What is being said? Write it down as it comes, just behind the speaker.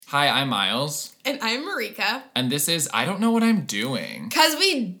Hi, I'm Miles. And I'm Marika. And this is I Don't Know What I'm Doing. 'Cause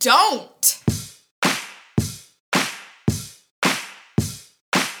we don't!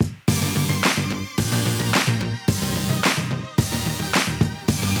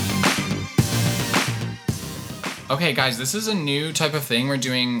 Okay, guys, this is a new type of thing we're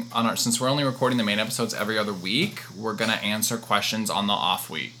doing since we're only recording the main episodes every other week, we're gonna answer questions on the off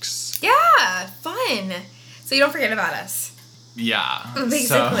weeks. Yeah, fun. So you don't forget about us. Yeah.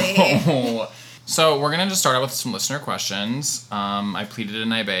 Basically. So we're gonna just start out with some listener questions. I pleaded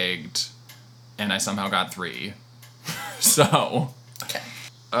and I begged, and I somehow got 3. So.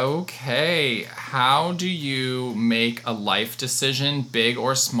 Okay, how do you make a life decision, big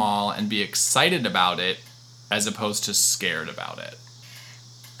or small, and be excited about it as opposed to scared about it?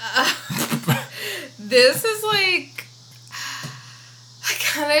 This is like, I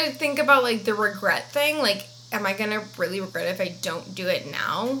kind of think about like the regret thing. Like, am I gonna really regret it if I don't do it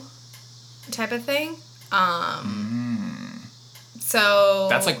now? Type of thing. So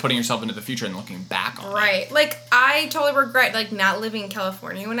that's like putting yourself into the future and looking back on it. Right. Like, I totally regret like not living in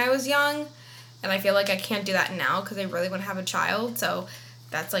California when I was young, and I feel like I can't do that now because I really want to have a child. So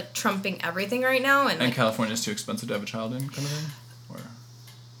that's like trumping everything right now. And like, California's too expensive to have a child in, kind of thing? Or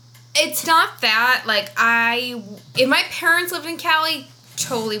it's not that. Like, if my parents lived in Cali,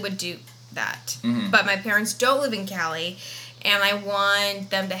 totally would do that. Mm-hmm. But my parents don't live in Cali, and I want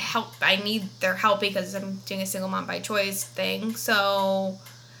them to help. I need their help because I'm doing a single mom by choice thing. So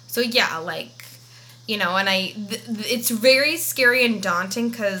yeah, like, you know, and it's very scary and daunting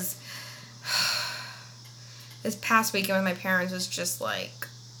because this past weekend with my parents was just like,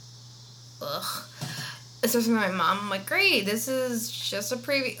 ugh. Especially my mom, I'm like, great, this is just a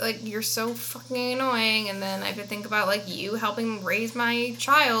preview. Like, you're so fucking annoying. And then I have to think about, like, you helping raise my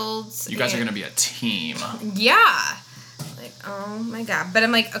child. You guys are going to be a team. Yeah. Like, oh my God. But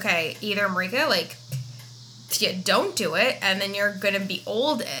I'm like, okay, either Marika, like, you don't do it, and then you're going to be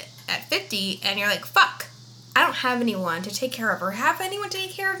old at 50, and you're like, fuck, I don't have anyone to take care of, or have anyone to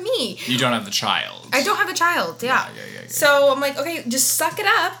take care of me. You don't have the child. I don't have a child, yeah. Yeah. So I'm like, okay, just suck it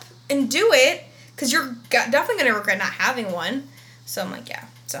up and do it. Because you're definitely going to regret not having one. So I'm like, yeah.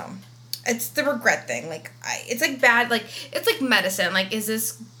 So it's the regret thing. Like, it's like bad. Like, it's like medicine. Like, is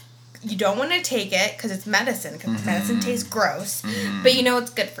this... You don't want to take it because it's medicine. Because medicine tastes gross. Mm-hmm. But you know it's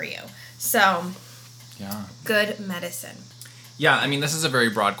good for you. So, yeah. Good medicine. Yeah, I mean, this is a very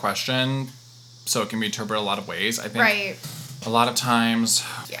broad question. So it can be interpreted a lot of ways. I think right. A lot of times...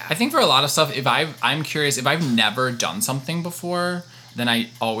 Yeah. I think for a lot of stuff, I'm curious, if I've never done something before, then I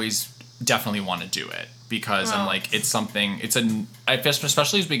always... definitely want to do it because I'm like, it's something,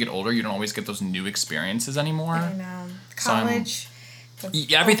 especially as we get older, you don't always get those new experiences anymore. I know. College. So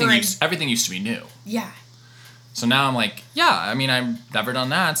everything used to be new. Yeah. So now I'm like, yeah, I mean, I've never done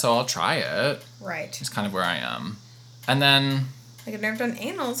that, so I'll try it. Right. It's kind of where I am. And then... Like, I've never done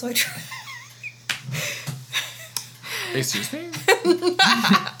anal, so I tried. Excuse me?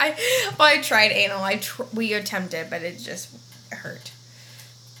 I tried anal. We attempted, but it just hurt.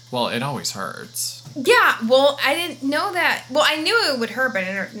 Well, it always hurts. Yeah, well, I didn't know that. Well, I knew it would hurt, but I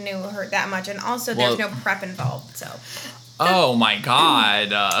didn't know it would hurt that much. And also, there's no prep involved, so. Oh, my God.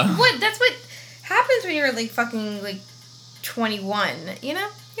 That's what happens when you're, like, fucking, like, 21, you know?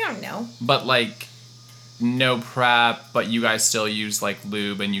 You don't know. But, like, no prep, but you guys still use, like,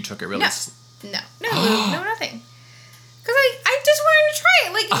 lube, and you took it really... No lube, no nothing. Because I just wanted to try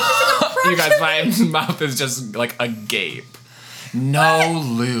it. Like, just like a you guys, my mouth is just, like, agape. No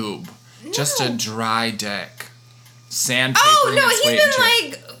lube. No. Just a dry dick. Sandpaper. Oh, no,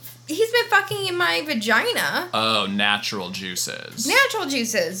 he's been fucking in my vagina. Oh, natural juices. Natural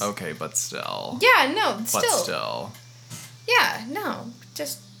juices. Okay, but still. Yeah, no, still. But still. Yeah, no,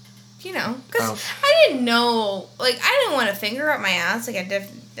 just, you know, because I didn't know, like, I didn't want a finger up my ass, like,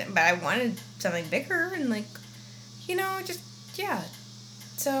 but I wanted something bigger, and, like, you know, just, yeah,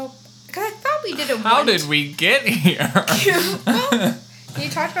 so... Because I thought we did it once. How did we get here? Well, you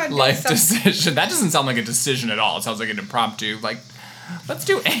talked about life decision. That doesn't sound like a decision at all. It sounds like an impromptu, like, let's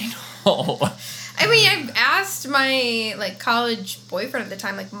do anal. I mean, I've asked my, like, college boyfriend at the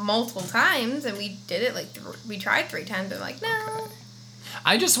time, like, multiple times, and we did it, like, we tried 3 times, and like, no.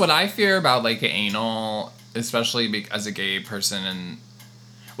 Okay. What I fear about, like, anal, especially as a gay person, and...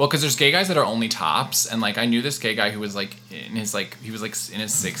 Well, because there's gay guys that are only tops, and, like, I knew this gay guy who was, like, he was, like, in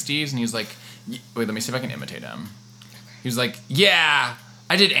his 60s, and he was, like, wait, let me see if I can imitate him. He was like, yeah,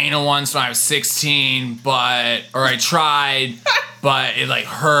 I did anal once when I was 16, or I tried, but it, like,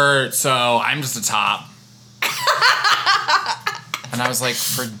 hurt, so I'm just a top. And I was like,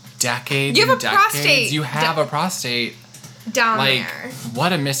 for decades you have a prostate. You have a prostate. down like, there.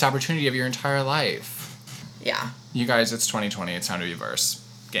 what a missed opportunity of your entire life. Yeah. You guys, it's 2020. It's time to be verse.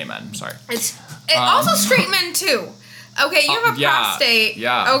 Gay men, sorry. Also straight men too. Okay, you have a prostate.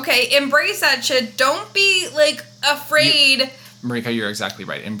 Yeah. Okay, embrace that shit. Don't be like afraid. Marika, you're exactly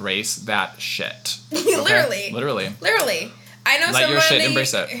right. Embrace that shit. Literally. Literally. I know Let your shit somebody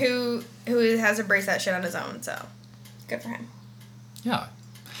embrace it. who has embraced that shit on his own, so good for him. Yeah.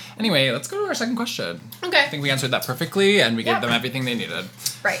 Anyway, let's go to our second question. Okay. I think we answered that perfectly, and we gave them everything they needed.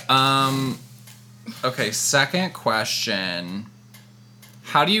 Right. Okay, second question.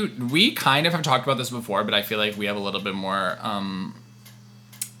 How do you... We kind of have talked about this before, but I feel like we have a little bit more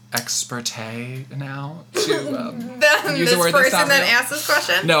expertise now to use this a word person that now. asked this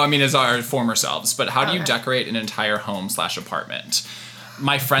question? No, I mean as our former selves. But how do you decorate an entire home/apartment?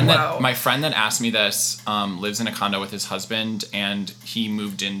 My friend that asked me this lives in a condo with his husband, and he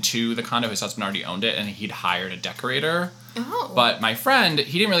moved into the condo. His husband already owned it, and he'd hired a decorator. Oh. But my friend,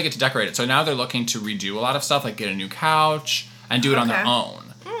 he didn't really get to decorate it. So now they're looking to redo a lot of stuff, like get a new couch and do it on their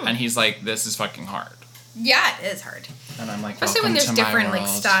own. And he's like, this is fucking hard. Yeah, it is hard. And I'm like, especially when there's different like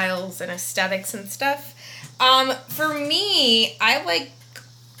styles and aesthetics and stuff. For me, I like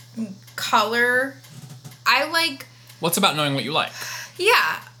color. I like... Well, it's about knowing what you like.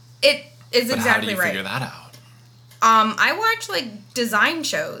 Yeah, it is but exactly right. How do you figure that out? I watch like design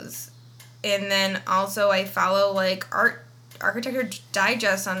shows, and then also I follow like architecture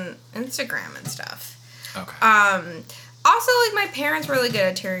digest on Instagram and stuff. Okay. Also, like, my parents were really good at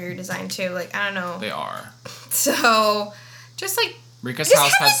interior design, too. Like, I don't know. They are. So, just, like... Rika's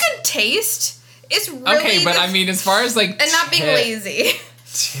house has... good taste. It's really... Okay, but I mean, as far as, like... And not being lazy.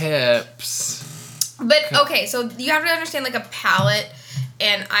 Tips. But, okay, so you have to understand, like, a palette,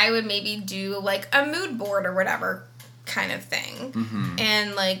 and I would maybe do, like, a mood board or whatever kind of thing. Mm-hmm.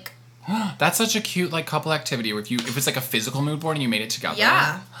 And, like... That's such a cute, like, couple activity. If it's, like, a physical mood board and you made it together.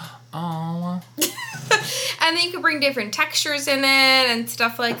 Yeah. Oh. And then you could bring different textures in it and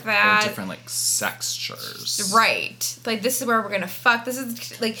stuff like that. Or different, like, sextures. Right. Like, this is where we're gonna fuck. This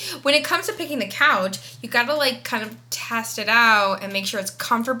is, like, when it comes to picking the couch, you gotta, like, kind of test it out and make sure it's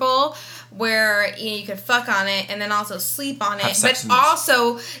comfortable where, you know, you can fuck on it and then also sleep on it. But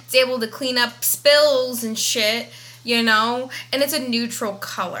also, it's able to clean up spills and shit, you know? And it's a neutral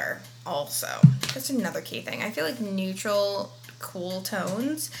color, also. That's another key thing. I feel like neutral, cool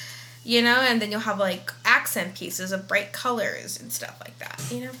tones... You know, and then you'll have, like, accent pieces of bright colors and stuff like that,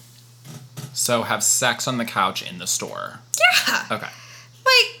 you know? So have sex on the couch in the store. Yeah. Okay.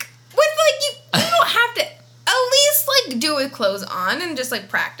 Like, you don't have to, at least, like, do it with clothes on and just, like,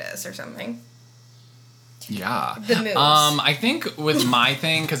 practice or something. Yeah. The moves. I think with my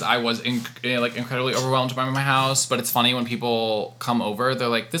thing, because I was, incredibly overwhelmed by my house, but it's funny when people come over, they're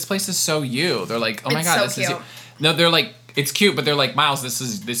like, this place is so you. They're like, oh my God, this is you. No, they're like, it's cute, but they're like, Miles, this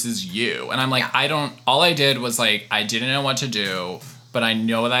is you. And I'm like, all I did was like, I didn't know what to do, but I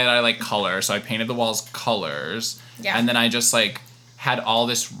know that I like color, so I painted the walls colors. Yeah. And then I just like had all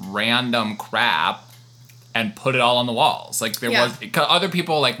this random crap and put it all on the walls. Like there was, other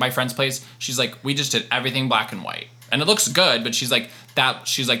people, like my friend's place, she's like, we just did everything black and white. And it looks good, but she's like,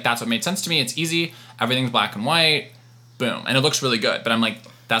 that's what made sense to me. It's easy. Everything's black and white. Boom. And it looks really good. But I'm like,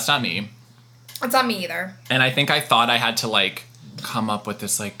 that's not me. It's not me either. And I think I thought I had to, like, come up with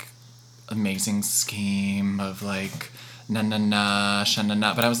this, like, amazing scheme of, like, na-na-na,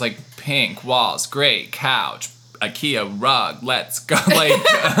 sha-na-na. But I was like, pink, walls, great, couch, IKEA rug, let's go.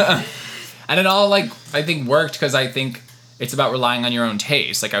 Like, and it all, like, I think worked because I think it's about relying on your own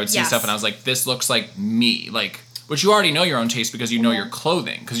taste. Like, I would see stuff and I was like, this looks like me. Like, which you already know your own taste because you know your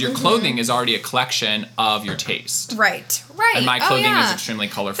clothing. Because your clothing is already a collection of your taste. Right. And my clothing is extremely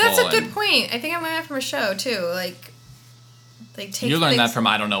colorful. That's a good point. I think I learned that from a show, too. Like take you learned that from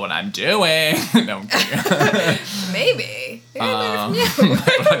I don't know what I'm doing. No, I'm kidding. Maybe. I learned it from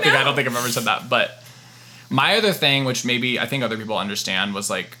you. I don't think I've ever said that. But my other thing, which maybe I think other people understand, was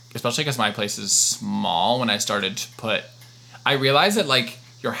like, especially because my place is small, when I started to put... I realized that, like,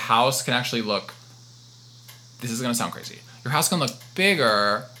 your house can actually look... This is going to sound crazy. Your house can look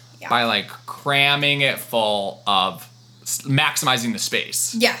bigger by, like, cramming it full of... maximizing the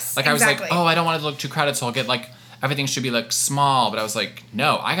space. Yes, like, I was like, oh, I don't want it to look too crowded, so I'll get, like... Everything should be, like, small. But I was like,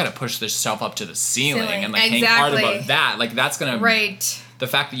 no, I got to push this shelf up to the ceiling. And, like, hang art above that. Like, that's going to... Right. The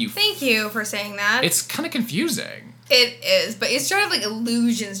fact that you... Thank you for saying that. It's kind of confusing. It is, but it's sort of like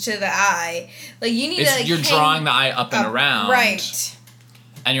illusions to the eye. Like, you need to, like, you're drawing the eye up and around. Right.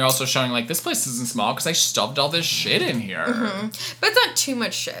 And you're also showing, like, this place isn't small because I stuffed all this shit in here. Mm-hmm. But it's not too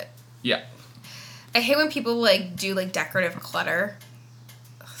much shit. Yeah. I hate when people, like, do, like, decorative clutter.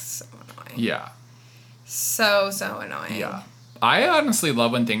 Ugh, so annoying. Yeah. So annoying. Yeah. I honestly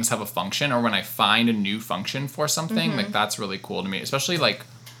love when things have a function or when I find a new function for something. Like, that's really cool to me. Especially, like,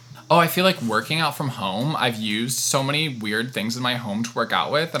 I feel like working out from home, I've used so many weird things in my home to work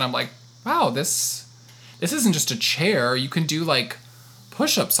out with. And I'm like, wow, this isn't just a chair. You can do, like,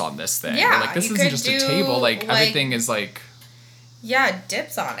 push-ups on this thing. Yeah. Or, like, this isn't just a table. Like, everything is, like... Yeah,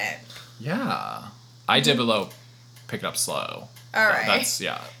 dips on it. Yeah. I dip it low, pick it up slow. All right. That's,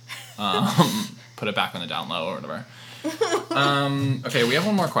 yeah. Put it back on the down low or whatever. Okay, we have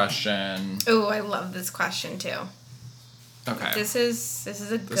one more question. Ooh, I love this question too. Okay. This is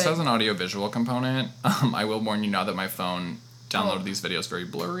a good... This has an audio-visual component. I will warn you now that my phone downloaded these videos very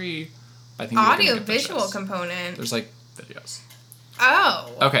blurry. I think audio-visual component. There's, like, videos.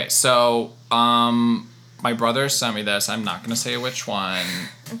 Oh. Okay, so, my brother sent me this. I'm not going to say which one.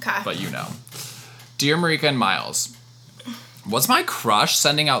 Okay. But you know. Dear Marika and Miles, was my crush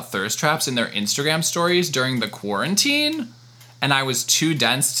sending out thirst traps in their Instagram stories during the quarantine? And I was too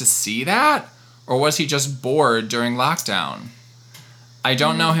dense to see that? Or was he just bored during lockdown? I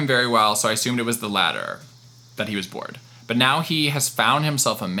don't know him very well, so I assumed it was the latter, that he was bored. But now he has found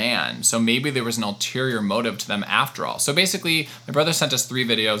himself a man, so maybe there was an ulterior motive to them after all. So basically, my brother sent us 3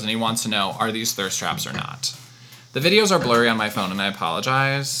 videos, and he wants to know, are these thirst traps or not? The videos are blurry on my phone, and I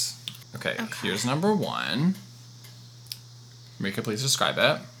apologize. Okay, here's number 1. Marika, please describe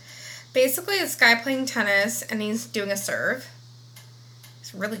it. Basically, this guy playing tennis, and he's doing a serve.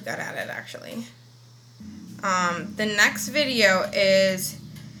 He's really good at it, actually. The next video is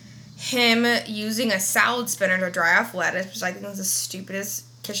him using a salad spinner to dry off lettuce, which I think is the stupidest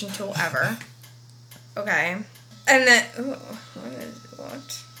kitchen tool ever. Okay. And then... Ooh,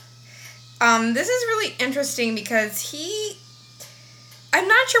 what? This is really interesting because I'm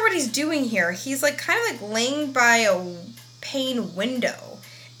not sure what he's doing here. He's, like, kind of, like, laying by a pane window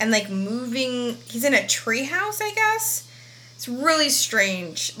and, like, moving. He's in a tree house, I guess. It's really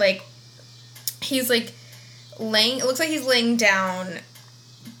strange. Like, he's, like, it looks like he's laying down,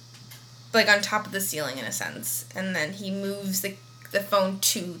 like, on top of the ceiling in a sense. And then he moves the phone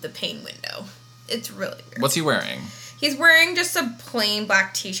to the pane window. It's really weird. What's he wearing? He's wearing just a plain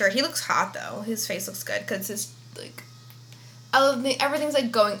black t-shirt. He looks hot, though. His face looks good because his, like, everything's,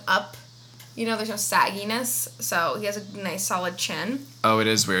 like, going up. You know, there's no sagginess. So he has a nice, solid chin. Oh, it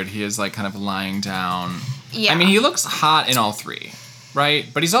is weird. He is, like, kind of lying down. Yeah. I mean, he looks hot in all 3, right?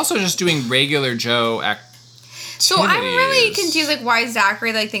 But he's also just doing regular Joe activities. So I'm really confused, like, why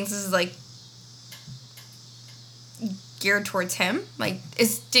Zachary, like, thinks this is, like, geared towards him. Like,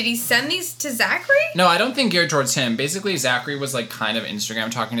 did he send these to Zachary? No, I don't think geared towards him. Basically, Zachary was, like, kind of Instagram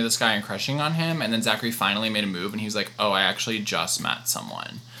talking to this guy and crushing on him, and then Zachary finally made a move, and he was like, oh, I actually just met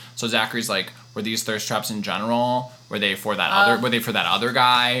someone. So Zachary's like, were these thirst traps in general? Were they for that other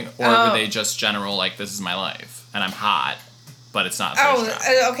guy? Or were they just general, like, this is my life, and I'm hot, but it's not a thirst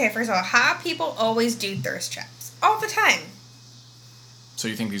trap? Okay, first of all, hot people always do thirst traps. All the time. So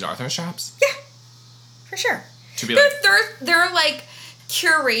you think these are thirst traps? Yeah, for sure. They're like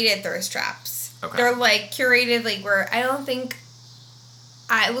curated thirst traps. Okay. They're like curated, like where I don't think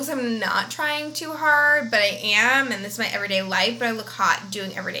it looks like I'm not trying too hard, but I am, and this is my everyday life, but I look hot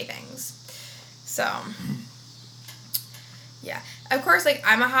doing everyday things. So yeah. Of course, like,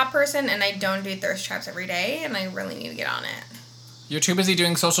 I'm a hot person and I don't do thirst traps every day, and I really need to get on it. You're too busy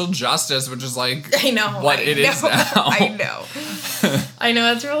doing social justice, which is like is now. I know. I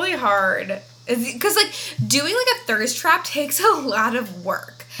know, it's really hard. Because, like, doing, like, a thirst trap takes a lot of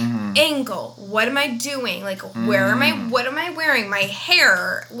work. Mm-hmm. Angle. What am I doing? Like, what am I wearing? My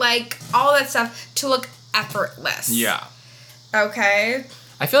hair. Like, all that stuff to look effortless. Yeah. Okay?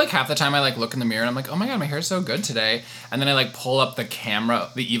 I feel like half the time I, like, look in the mirror and I'm like, oh my god, my hair's so good today. And then I, like, pull up the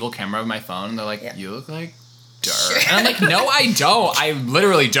evil camera of my phone, and they're like, you look like dirt. Sure. And I'm like, no, I don't. I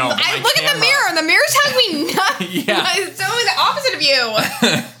literally don't. I look at the mirror, and the mirror's telling me nothing. Yeah. It's totally the opposite of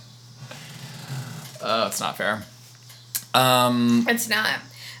you. It's not fair. It's not.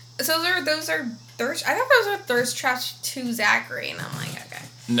 So those are thirst. I thought those were thirst traps to Zachary, and I'm like, okay.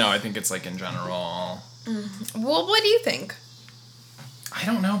 No, I think it's, like, in general. Mm-hmm. Well, what do you think? I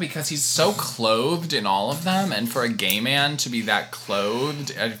don't know, because he's so clothed in all of them, and for a gay man to be that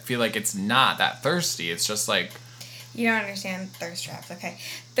clothed, I feel like it's not that thirsty. It's just like... You don't understand thirst traps, okay?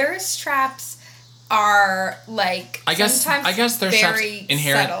 Thirst traps are, like, I guess thirst traps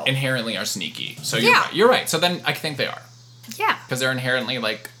inherently are sneaky. So you're right. So then I think they are. Yeah. Because they're inherently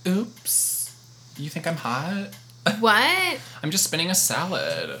like, oops, you think I'm hot? What? I'm just spinning a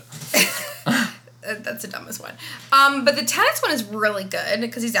salad. That's the dumbest one. But the tennis one is really good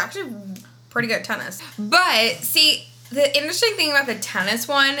because he's actually pretty good at tennis. But see, the interesting thing about the tennis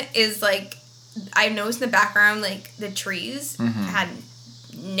one is, like, I noticed in the background, like, the trees had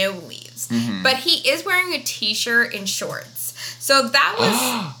no leaves. But he is wearing a t-shirt and shorts. So that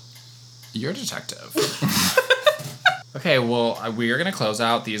was... You're a detective. Okay, well, we are going to close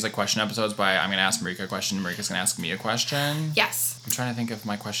out these like question episodes by I'm going to ask Marika a question. Marika's going to ask me a question. Yes. I'm trying to think if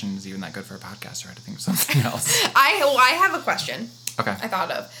my question is even that good for a podcast or I had to think of something else. I have a question. Okay. I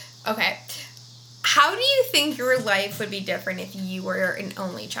thought of. Okay. How do you think your life would be different if you were an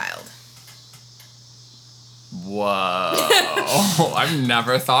only child? Whoa. I've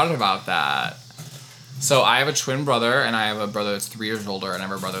never thought about that. So I have a twin brother, and I have a brother that's 3 years older, and I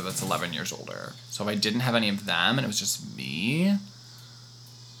have a brother that's 11 years older. So if I didn't have any of them, and it was just me,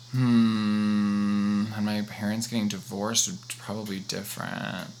 and my parents getting divorced would probably be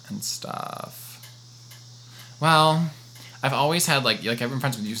different and stuff. Well, I've always had, like I've been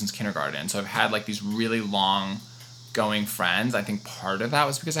friends with you since kindergarten, so I've had, like, these really long-going friends. I think part of that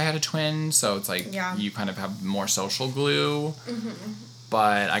was because I had a twin, so it's, like, you kind of have more social glue.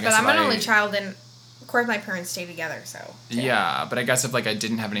 But I guess But I'm an only child, and... Of course, my parents stay together, so... Yeah, but I guess if, like, I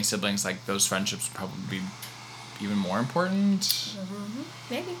didn't have any siblings, like, those friendships would probably be even more important.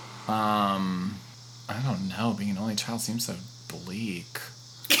 Maybe. I don't know. Being an only child seems so bleak.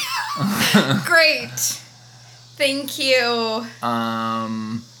 Great. Thank you.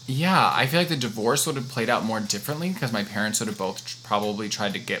 Yeah, I feel like the divorce would have played out more differently because my parents would have both probably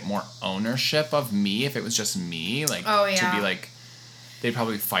tried to get more ownership of me if it was just me. Like, to be, like... They'd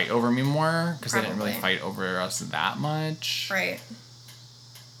probably fight over me more because they didn't really fight over us that much. Right.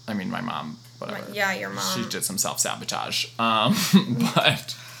 I mean, my mom, whatever. Yeah, your mom. She did some self-sabotage.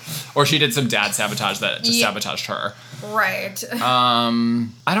 But... Or she did some dad sabotage that just sabotaged her. Right.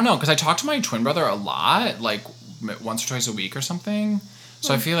 I don't know, because I talk to my twin brother a lot, like once or twice a week or something.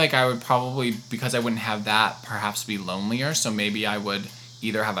 So I feel like I would probably, because I wouldn't have that, perhaps be lonelier. So maybe I would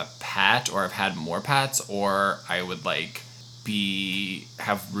either have a pet or have had more pets, or I would like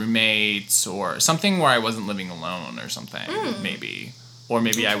have roommates or something where I wasn't living alone or something, maybe. Or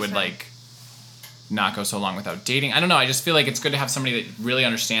maybe I would like not go so long without dating. I don't know. I just feel like it's good to have somebody that really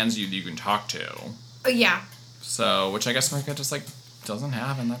understands you that you can talk to. Yeah. So, which I guess Marika just like doesn't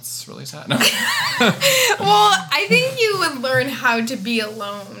have, and that's really sad. No. Well, I think you would learn how to be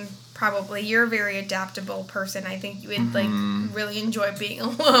alone. Probably. You're a very adaptable person. I think you would like really enjoy being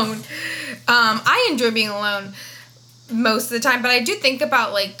alone. I enjoy being alone most of the time, but I do think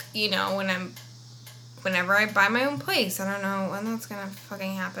about like, you know, whenever I buy my own place. I don't know when that's gonna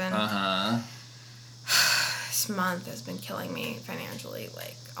fucking happen. This month has been killing me financially.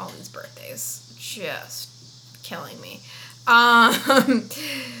 Like all these birthdays, just killing me.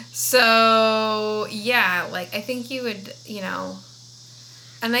 So yeah, like I think you would, you know.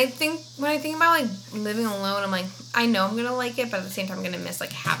 And I think when I think about like living alone, I'm like, I know I'm gonna like it, but at the same time, I'm gonna miss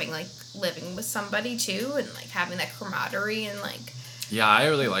like having like living with somebody too, and like having that camaraderie and like. Yeah, I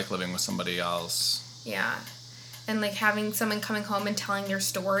really like living with somebody else. Yeah, and like having someone coming home and telling their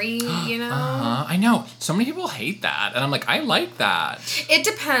story, you know. I know. So many people hate that, and I'm like, I like that. It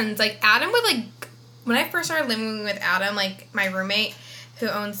depends. Like Adam would like when I first started living with Adam, like my roommate who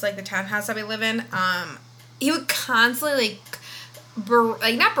owns like the townhouse that we live in, he would constantly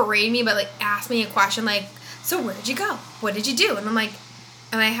like not berate me, but like ask me a question like, so where did you go? What did you do? And I'm like,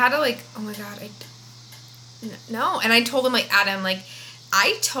 and I had to like, oh my god, no. And I told him like, Adam, like,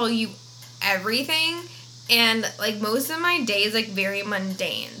 I tell you everything, and like most of my day is like very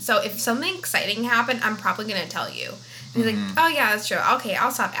mundane. So if something exciting happened, I'm probably gonna tell you. And he's like, oh yeah, that's true. Okay,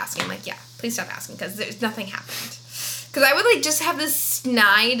 I'll stop asking. I'm like, yeah, please stop asking because there's nothing happened. Because I would like just have this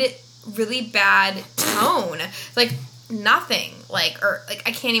snide, really bad tone, like. Nothing or like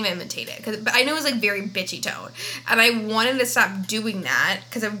I can't even imitate it but I know it's like very bitchy tone, and I wanted to stop doing that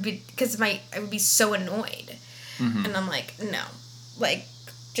because I would be so annoyed, and I'm like, no, like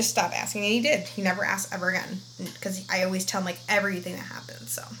just stop asking. And he did. He never asked ever again because I always tell him like everything that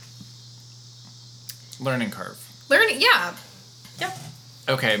happens. So learning curve. Yeah.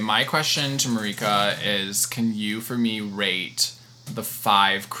 Okay, my question to Marika is: can you for me rate the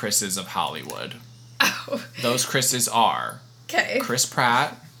 5 Chris's of Hollywood? Oh. Those Chris's are Chris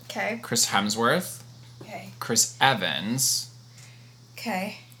Pratt, Chris Hemsworth, Chris Evans.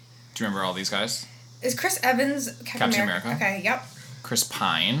 Okay. Do you remember all these guys? Is Chris Evans Captain America? Okay, yep. Chris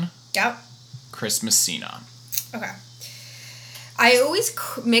Pine. Yep. Chris Messina. Okay. I always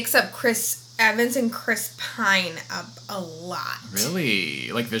mix up Chris Evans and Chris Pine up a lot.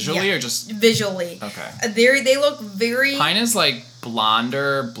 Really? Like visually or just... Visually. Okay. They look very... Pine is like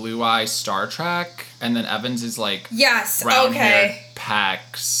blonder, blue-eye Star Trek, and then Evans is like... Yes,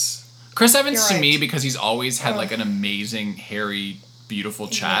 beautiful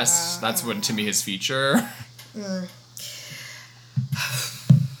chest. Yeah. That's what, to me, his feature.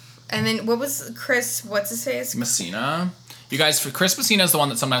 And then what was Chris? What's his face? Messina. You guys, for Chris Messina is the one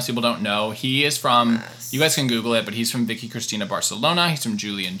that sometimes people don't know. He is from, Yes. you guys can Google it, but he's from Vicky Cristina Barcelona. He's from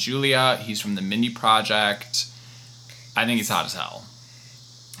Julie and Julia. He's from the Mindy Project. I think he's hot as hell.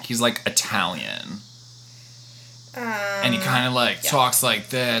 He's like Italian. And he kind of like talks like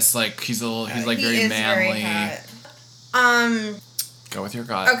this. Like he's like he very is manly. Very hot. Go with your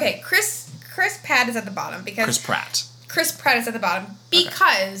gut. Okay, Chris Pratt is at the bottom because Chris Pratt. Chris Pratt is at the bottom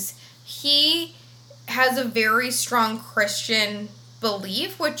because he has a very strong Christian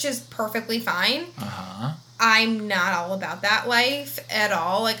belief, which is perfectly fine. Uh-huh. I'm not all about that life at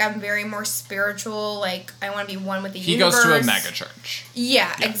all. Like, I'm very more spiritual. Like, I want to be one with the universe. He goes to a mega church.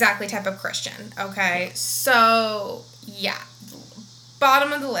 Yeah, exactly, type of Christian. Okay, so, yeah.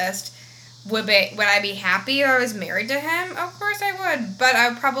 Bottom of the list. Would I be happy if I was married to him? Of course I would. But I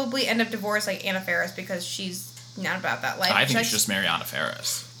would probably end up divorced like Anna Faris because she's not about that life. I think you should just marry Anna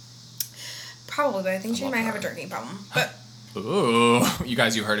Faris. Probably, but I think she might have a her. drinking problem. But Ooh, you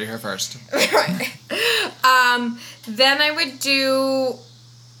guys, you heard it here first. right. Then I would do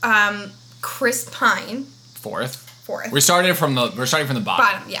Chris Pine. Fourth. Fourth. We're starting from the bottom.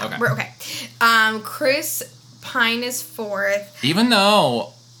 Bottom, yeah. Okay. We're okay. Chris Pine is fourth. Even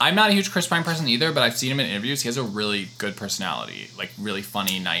though I'm not a huge Chris Pine person either, but I've seen him in interviews. He has a really good personality, like really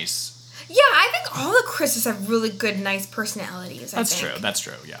funny, nice. Yeah, I think all the Chris's have really good, nice personalities. That's true. That's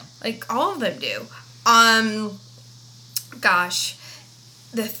true. Yeah. Like all of them do. Gosh,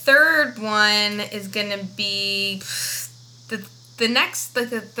 the third one is gonna be the next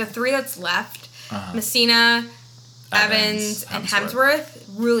the three that's left. Messina, Evans, and Hemsworth.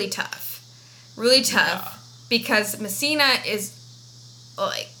 Really tough. Yeah. Because Messina is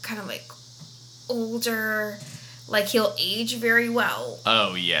like kind of like older. Like, he'll age very well.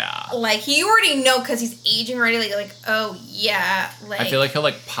 Oh, yeah. Like, you already know because he's aging already. Like, oh, yeah. Like, I feel like he'll,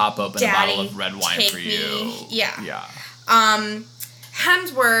 like, pop open a Daddy, bottle of red wine for you. me. Yeah. Yeah.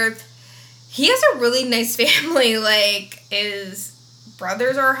 Hemsworth, he has a really nice family. Like, his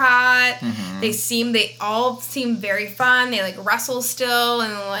brothers are hot. Mm-hmm. They all seem very fun. They, like, wrestle still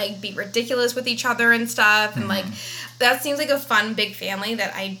and, like, be ridiculous with each other and stuff. And, like, that seems like a fun, big family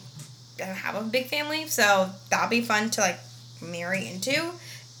that I don't have a big family, so that'll be fun to like marry into.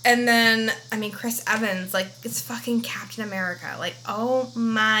 And then Chris Evans, like, it's fucking Captain America. Like, oh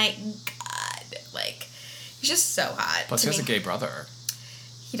my god, like, he's just so hot. Plus, he has a gay brother.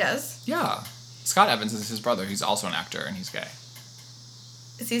 He does? Yeah. Scott Evans is his brother. He's also an actor, and he's gay.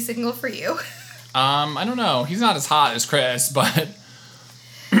 Is he single for you? I don't know. He's not as hot as Chris, but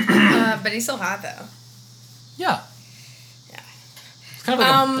But he's still hot though. yeah. Yeah. It's kind of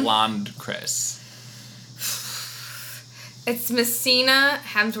like a blonde Chris. It's Messina,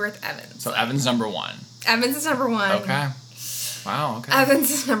 Hemsworth, Evans. So Evans number one. Evans is number one. Okay. Wow, okay.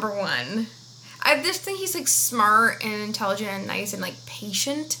 Evans is number one. I just think he's like smart and intelligent and nice and like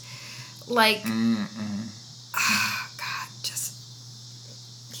patient. Like, God,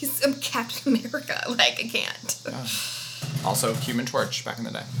 just he's Captain America. Like, I can't. Yeah. Also, Human Torch back in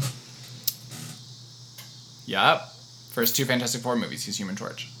the day. Yep. First two Fantastic Four movies, he's Human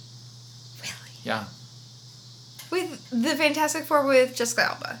Torch. Really? Yeah. With the Fantastic Four with Jessica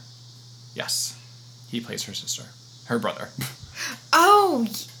Alba. Yes. He plays her sister. Her brother. Oh.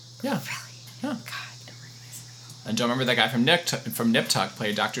 Yeah. Really? Yeah. God, I don't recognize him. And don't remember that guy from Nip Tuck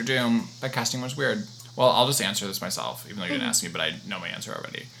played Doctor Doom. That casting was weird. Well, I'll just answer this myself, even though you didn't ask me, but I know my answer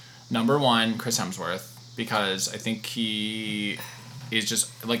already. Number one, Chris Hemsworth, because I think he is just,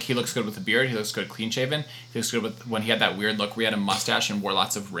 like, he looks good with a beard. He looks good clean shaven. He looks good with, when he had that weird look where he had a mustache and wore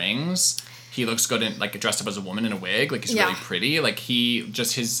lots of rings. He looks good in, like, dressed up as a woman in a wig. Like, he's really pretty. Like,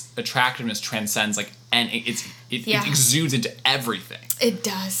 his attractiveness transcends, like, and it exudes into everything. It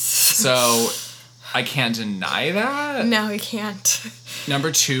does. So, I can't deny that. No, you can't.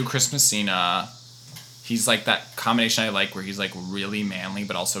 Number two, Chris Messina. He's, like, that combination I like where he's, like, really manly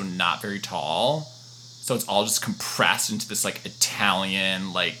but also not very tall. So it's all just compressed into this, like,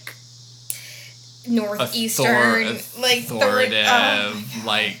 Italian, like... Northeastern, like... authoritative,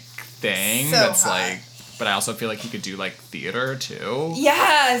 like, thing. So that's, hot. like... But I also feel like he could do, like, theater, too.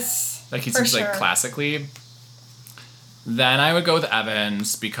 Yes! Like, he for seems, sure. like, classically... Then I would go with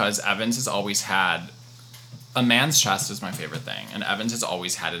Evans, because Evans has always had... A man's chest is my favorite thing. And Evans has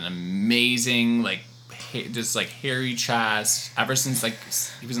always had an amazing, like... just, like, hairy chest. Ever since, like,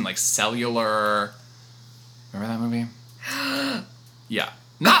 he was in, like, Cellular... Remember that movie? Yeah.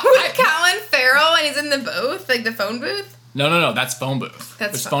 With Colin Farrell and he's in the booth, like the phone booth? No. That's Phone Booth.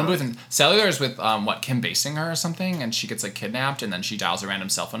 That's There's Phone Booth and Cellular is with Kim Basinger or something, and she gets like kidnapped, and then she dials a random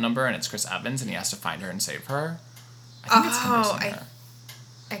cell phone number, and it's Chris Evans, and he has to find her and save her. I think it's Kim Basinger.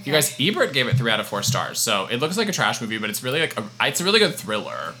 Okay. You guys, Ebert gave it 3 out of 4 stars, so it looks like a trash movie, but it's really like it's a really good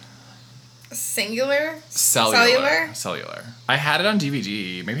thriller. Singular? Cellular. I had it on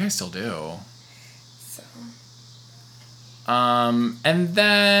DVD. Maybe I still do. So. And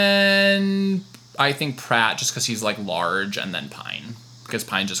then I think Pratt, just because he's like large, and then Pine, because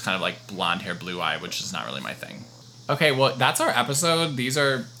Pine just kind of like blonde hair, blue eye, which is not really my thing. Okay, well that's our episode. These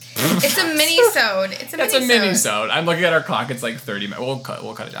are. It's a mini-sode. It's a mini-sode. I'm looking at our clock. It's like 30 minutes. We'll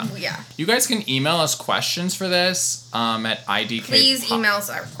cut it down. Yeah. You guys can email us questions for this at IDK. Please email us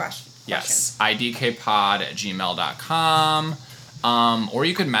our questions. Yes, idkpod@gmail.com. Or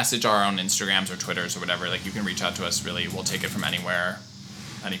you could message our own Instagrams or Twitters or whatever. Like, you can reach out to us, really. We'll take it from anywhere.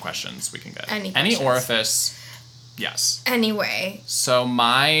 Any questions we can get. Any orifice. Yes. Anyway. So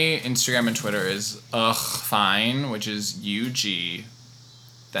my Instagram and Twitter is fine, which is UG,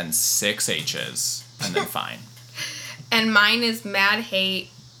 then 6 H's, and then fine. And mine is Mad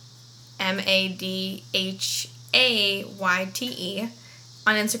Hate, MADHAYTE.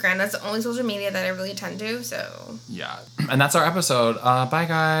 On Instagram. That's the only social media that I really tend to, so. Yeah. And that's our episode. Bye,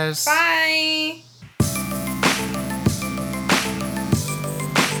 guys. Bye.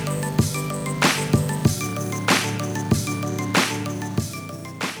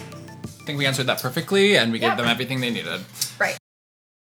 I think we answered that perfectly, and we gave them everything they needed.